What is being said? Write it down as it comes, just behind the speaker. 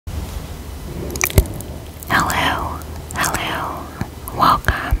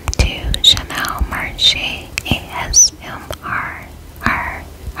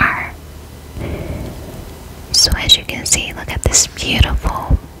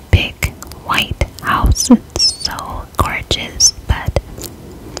beautiful big white house. It's so gorgeous, but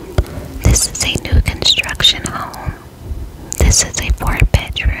this is a new construction home. This is a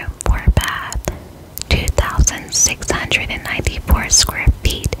 4-bedroom, 4-bath, 2,694 square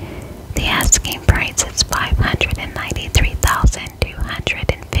feet. The asking price is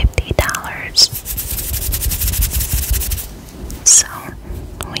 $593,250. So,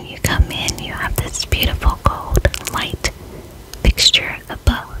 when you come in, you have this beautiful gold light fixture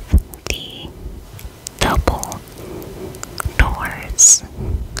above the double doors,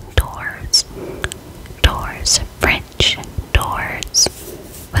 French doors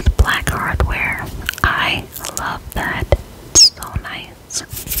with black hardware. I love that. It's so nice.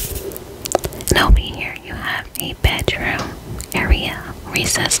 And over here you have a bedroom area,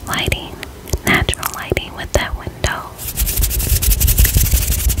 recessed lighting, natural lighting with that window.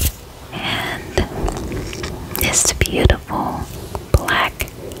 And this beautiful black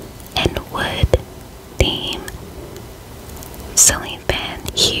and wood theme ceiling fan,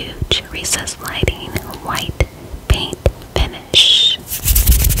 huge recessed lighting, white paint finish.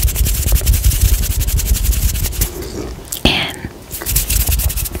 And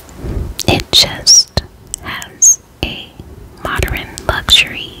it just has a modern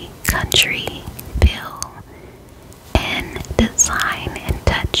luxury country feel and design and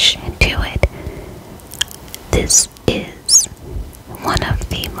touch to it. This is one of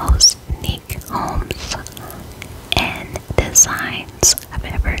the most unique homes and designs I've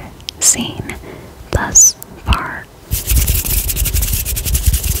ever seen thus far.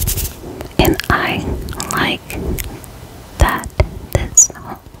 And I like that this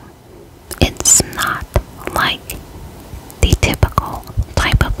home, it's not like the typical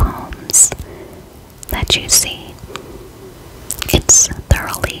type of homes that you see. It's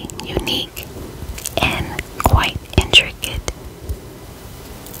thoroughly unique and quite intricate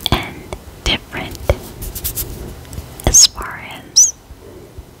and different as far as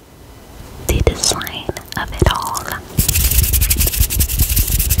the design of it all.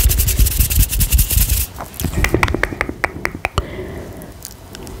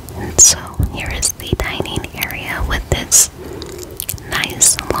 And so here is the dining area with this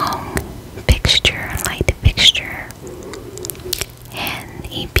nice long fixture, light fixture, and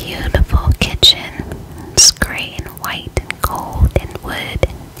a beautiful kitchen. It's gray and white and gold and wood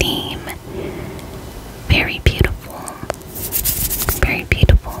theme. Very beautiful. Very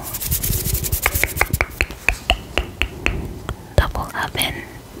beautiful. Double oven.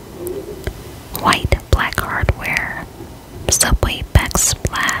 White black hardware. Subway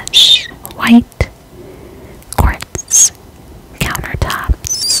backsplash. White quartz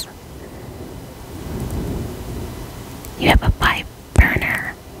countertops. You have a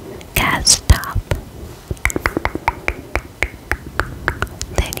 5-burner gas top.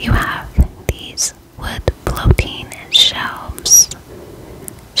 Then you have these wood floating shelves.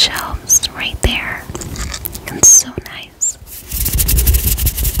 Shelves right there. It's so nice.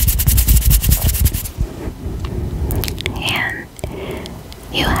 And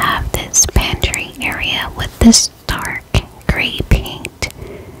you have this pantry area with this dark gray paint,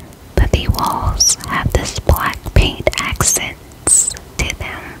 but the walls have this black paint accents to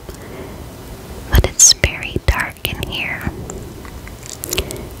them. But it's very dark in here.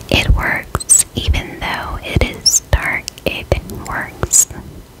 It works, even though it is dark, it works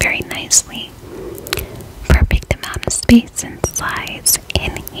very nicely. Perfect amount of space and size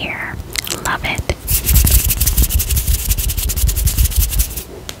in here. Love it.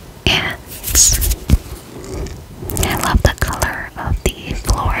 And I love the color of the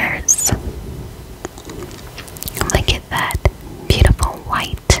floors. Look at that beautiful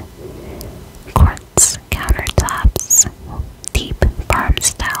white quartz countertops, deep farm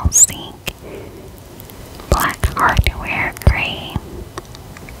style sink, black hardware gray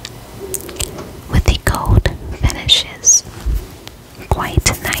with the gold finishes. Quite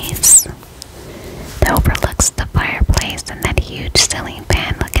nice. That overlooks the fireplace and that huge ceiling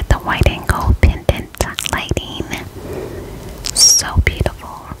fan. Look at the white and gold pendant lighting. So beautiful.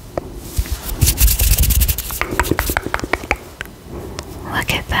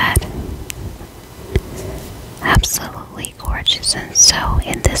 Look at that. Absolutely gorgeous. And so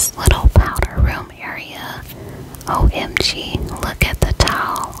in this little powder room area, OMG, look at the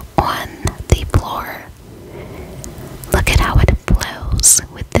tile on the floor. Look at how it flows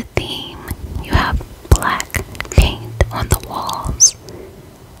with the theme. You have black paint on the walls,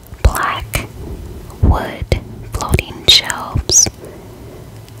 black wood floating shelves,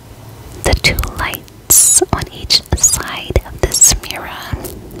 the 2 lights on each side of this mirror.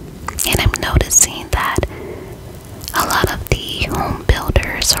 And I'm noticing that a lot of the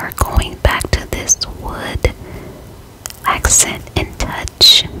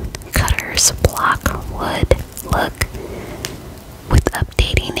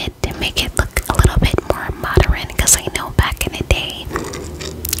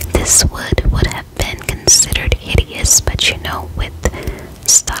this would have been considered hideous, but you know, with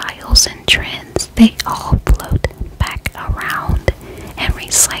styles and trends, they all float back around and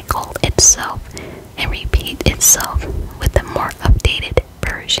recycle itself and repeat itself with a more updated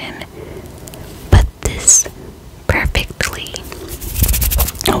version. But this perfectly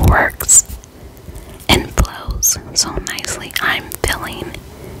works and flows so nicely. I'm feeling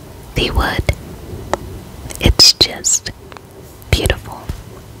the wood. It's just beautiful.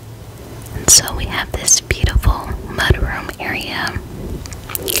 And so we have this beautiful mudroom area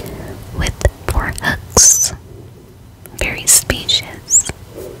with 4 hooks. Very spacious.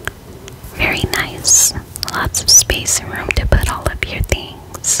 Very nice. Lots of space and room to put all of your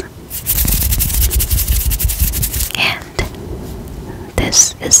things. And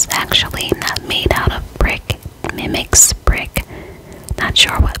this is actually not made out of brick. It mimics brick. Not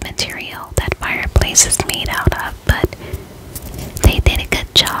sure what material that fireplace is made out of, but they did a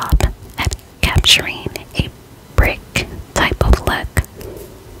good job at capturing a brick type of look.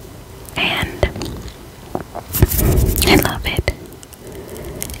 And I love it.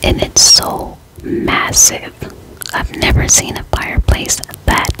 And it's so massive. I've never seen a fireplace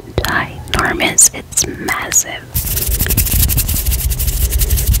that ginormous. It's massive.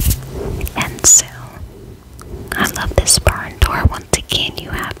 And so I love this barn door. Once again, you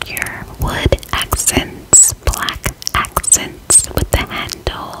have your wood accents, black accents with the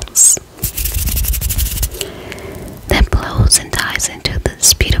handles that blows and ties into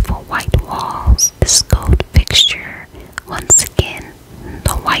this beautiful white walls. This gold fixture, once again,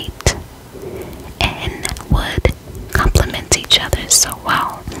 the white and wood complement each other so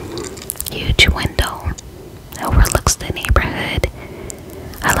well. Huge window overlooks the neighborhood.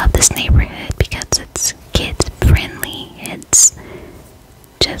 I love this neighborhood because it's kids friendly. It's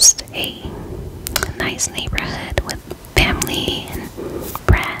just a nice neighborhood with family and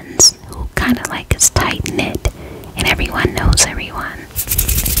friends who kind of like is tight knit and everyone knows everyone.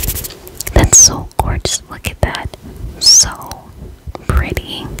 That's so gorgeous. Look at that. So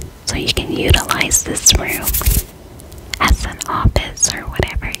pretty. So you can utilize this room as an office or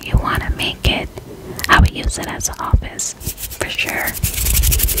whatever you want to make it. I would use it as an office for sure.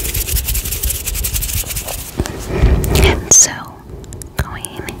 And so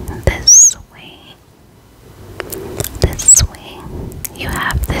going this way, you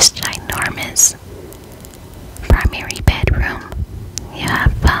have this ginormous primary bedroom. You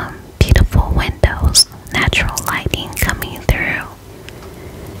have beautiful windows, natural lighting coming through.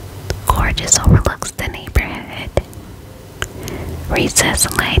 Gorgeous, overlooks the neighborhood.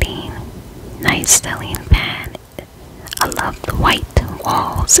 Recessed lighting, nice ceiling fan. I love the white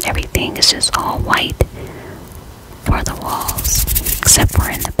walls. Everything is just all white for the walls, except for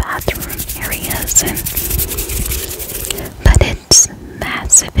in the bathroom areas. But it's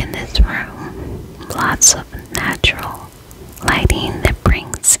massive in this room. Lots of natural lighting that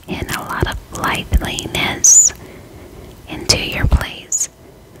brings in a lot of liveliness into your place.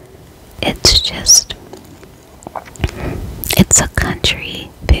 It's just, it's a country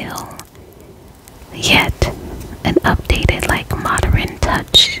feel, yet an updated, like modern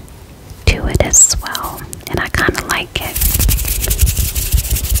touch to it as well. And I kind of like it.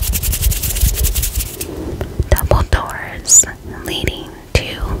 Double doors leading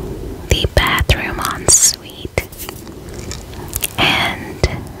to the bathroom ensuite. And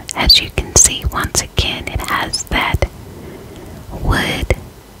as you can see, once again, it has that wood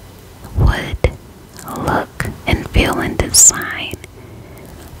look and feel and design.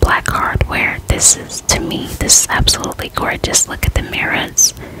 Black hardware. This is, to me, this is absolutely gorgeous. Look at the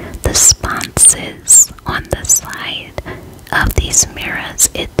mirrors, the sconces on the side of these mirrors.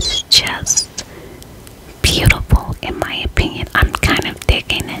 It's just beautiful in my opinion. I'm kind of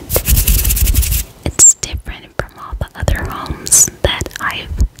digging it. It's different from all the other homes that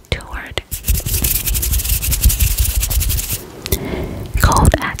I've toured.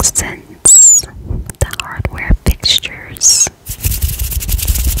 Gold accents, the hardware fixtures.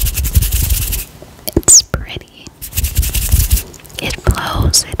 It's pretty. It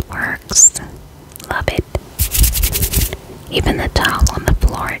flows, it works. Love it. Even the tile on the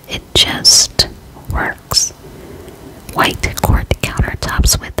floor, it just works. White quartz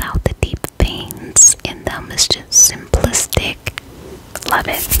countertops without the deep veins in them is just simplistic. Love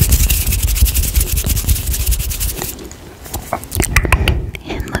it.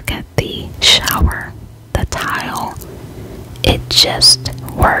 And look at the shower, the tile. It just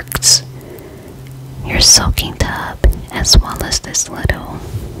works. Your soaking tub, as well as this little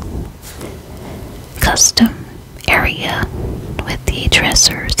custom area with the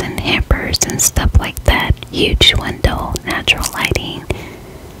dressers and hampers and stuff like that. Huge window, natural lighting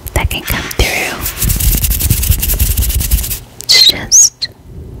that can come through. It's just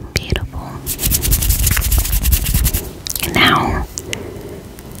beautiful. And now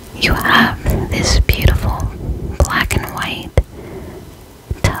you have this beautiful black and white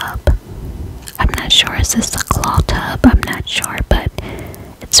tub. I'm not sure, is this a claw tub? I'm not sure, but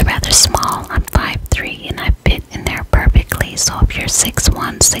it's rather small. I'm 5'3" and I fit in there perfectly. So if you're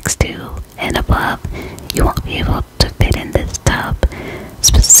 6'1", 6'2", and above, you won't be able to fit in this tub.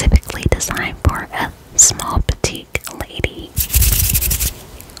 Specifically designed for a small petite lady.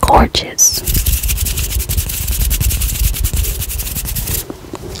 Gorgeous.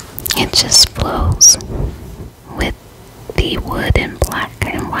 It just flows with the wood and black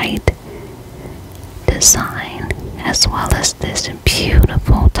and white design, as well as this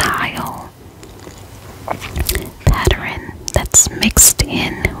beautiful tile pattern that's mixed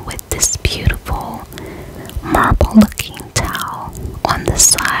in with this beautiful marble looking tile on the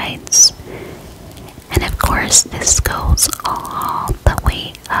sides. And of course this goes all the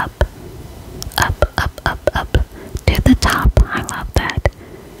way up to the top. I love that.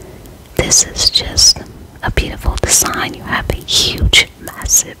 This is just a beautiful design. You have a huge,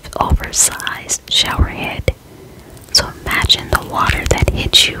 massive, oversized shower head. So imagine the water that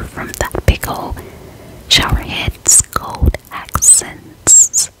hits you from that big old shower head's gold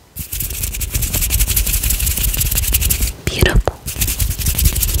accents. Beautiful.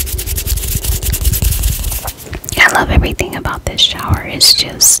 I love everything about this shower. It's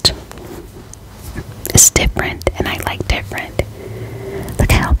different, and I like different.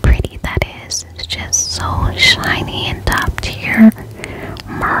 Look how pretty that is. It's just so shiny and top tier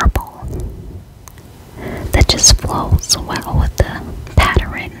marble that just flows well with the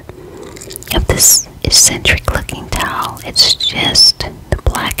pattern of this eccentric looking towel. It's just the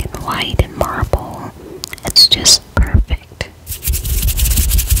black and white and marble. It's just perfect.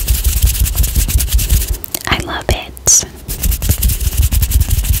 I love it.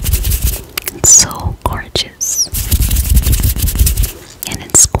 It's so gorgeous. And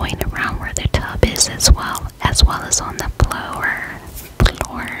it's going around where the tub is as well as on the floor.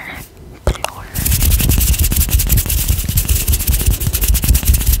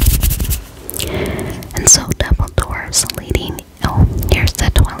 And so double doors leading. Oh, here's the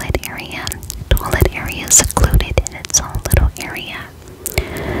toilet area. Toilet area secluded in its own little area.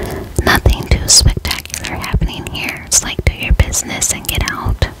 Nothing too spectacular happening here. It's like do your business and get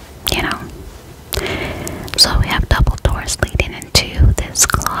out, you know. So we have double doors leading into this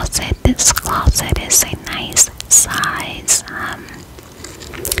closet. This closet is a nice size.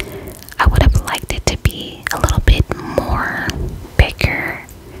 I would have liked it to be a little bit more bigger,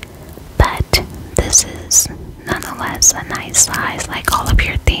 but this is nonetheless a nice size. Like all of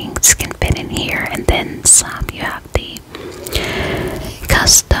your things can fit in here, and then some. You have the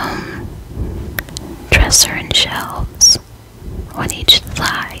custom dresser and shelves on each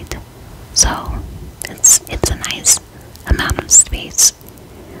side. So it's a nice amount of space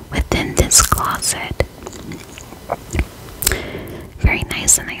within this closet. Very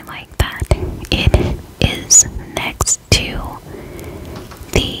nice, and I like that. It is next to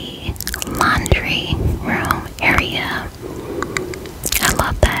the laundry room area. I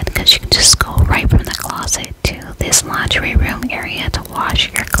love that because you can just go right from the closet to this laundry room area to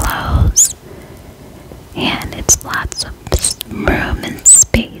wash your clothes. And it's lots of room and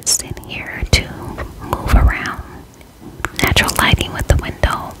space in here to move around. Natural lighting with the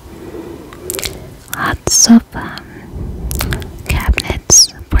window. Lots of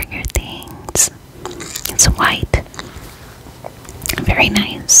cabinets for your things. It's white. Very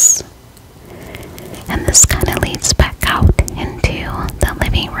nice. And this kind of leads back out into the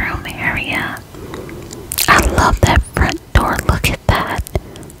living room area. I love that front door. Look at that.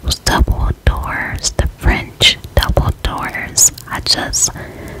 Those double doors. The French double doors. I just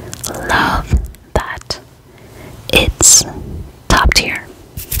love that. It's top tier.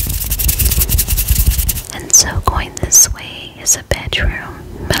 And so going this way is a bedroom.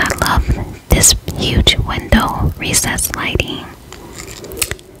 But I love this huge window recessed lighting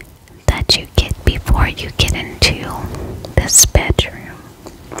that you get before you get into this bedroom.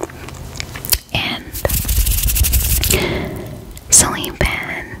 And ceiling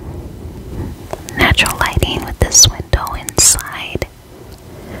fan, natural lighting with this window inside.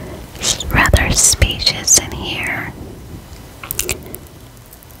 It's rather spacious in here.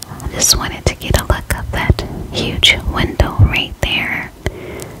 I just wanted to get a look of that huge window right there.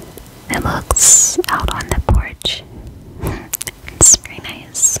 It looks out on the porch. It's very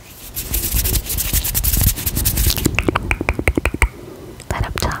nice. But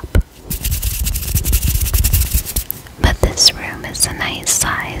up top. But this room is a nice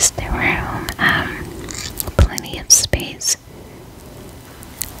sized room. Plenty of space.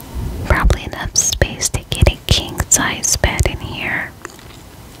 Probably enough space to get a king size bed in here,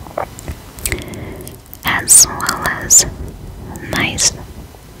 as well as a nice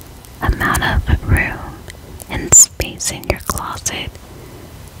amount of room and space in your closet.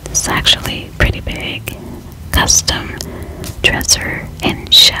 It's actually pretty big. Custom dresser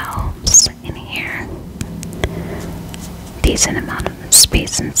and shelves in here. Decent amount of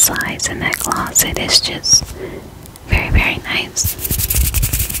space and size in that closet is just very, very nice.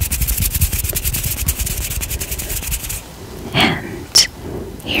 And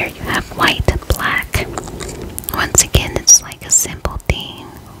here you have white and black. Once again, it's like a simple theme.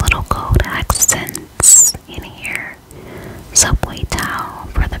 Little gold accents in here. Subway towel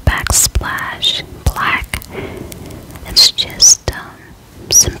for the backsplash. Black. It's just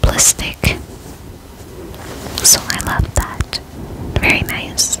simplistic. So I love that. Very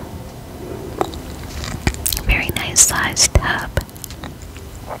nice. Very nice sized tub.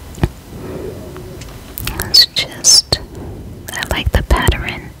 It's just, I like the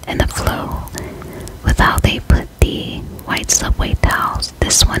pattern and the flow with how they put the white subway towels.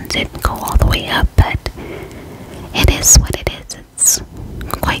 This one didn't go all the way up, but it is what it is. It's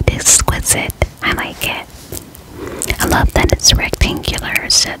quite exquisite. I like it. I love that it's rectangular.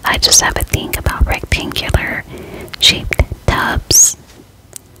 I just have a thing about rectangular shaped tubs.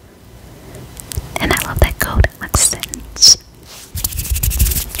 And I love that gold accents.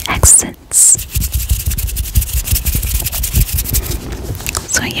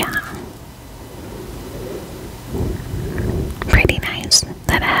 So yeah. Pretty nice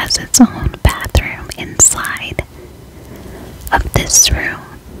that it has its own bathroom inside of this room.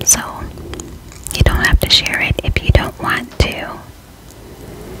 So you don't have to share it if you don't want to.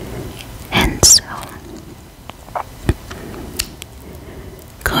 And so,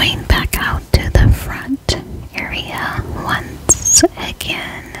 going back out to the front area once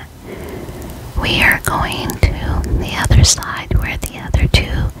again, we are going to the other side where the other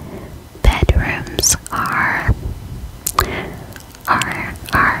two bedrooms are.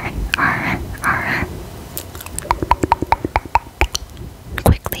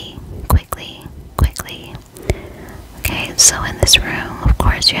 Quickly. Okay, so in this room, of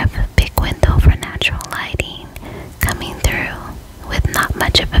course, you have a big window for natural lighting coming through with not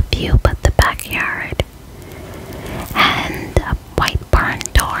much of a view but the backyard. And a white barn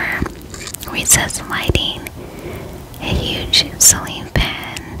door, recessed lighting, a huge ceiling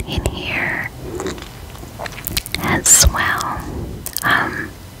fan in here as well.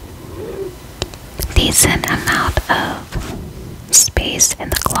 Decent amount of space in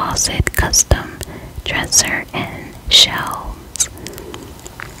the closet, custom dresser and shelves.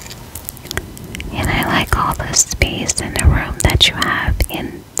 And I like all the space in the room that you have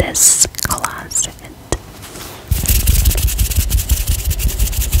in this closet.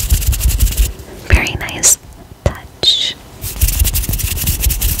 Very nice touch.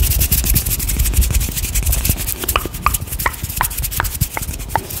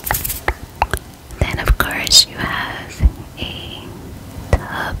 Then of course you have a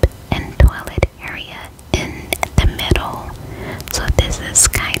tub and toilet area in the middle. So this is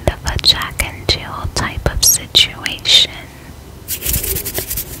kind of a Jack and Jill type of situation.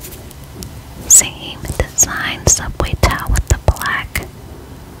 Same design, subway towel with the black.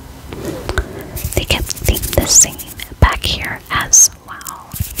 They kept the same back here as well.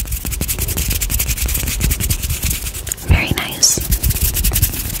 Very nice.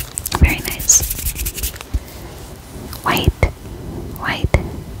 Very nice. White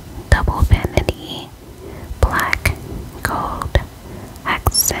double vanity, black, gold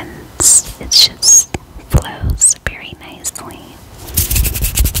accents. It just flows very nicely.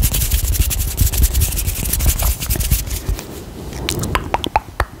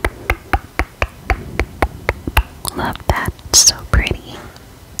 Love that, so pretty.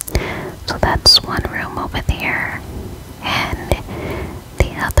 So that's one room over there, and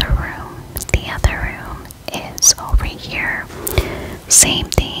the other room is over here. Same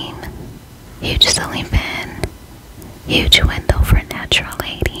theme, huge ceiling fan, huge window for natural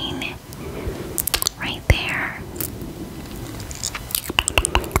lighting. Right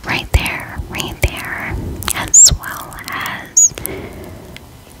there, as well as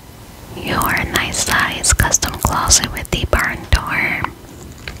your nice size custom closet with the barn door.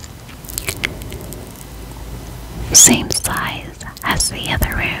 Same size as the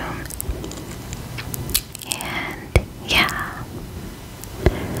other room. And yeah,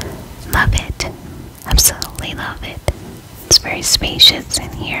 love it. Absolutely love it. It's very spacious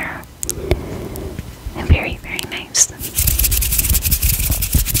in here.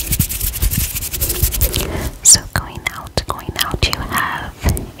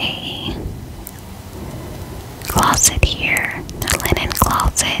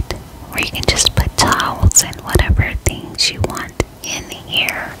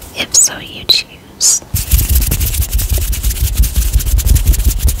 tour if so you choose.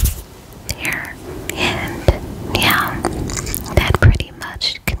 There, and yeah, that pretty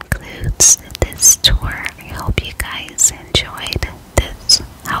much concludes this tour. I hope you guys enjoyed this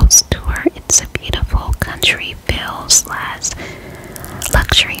house tour. It's a beautiful country feel slash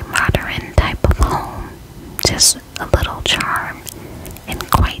luxury modern type of home. Just a little charm and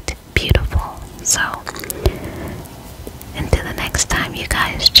quite beautiful. So until the next time, you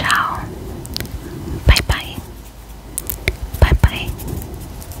guys, ciao.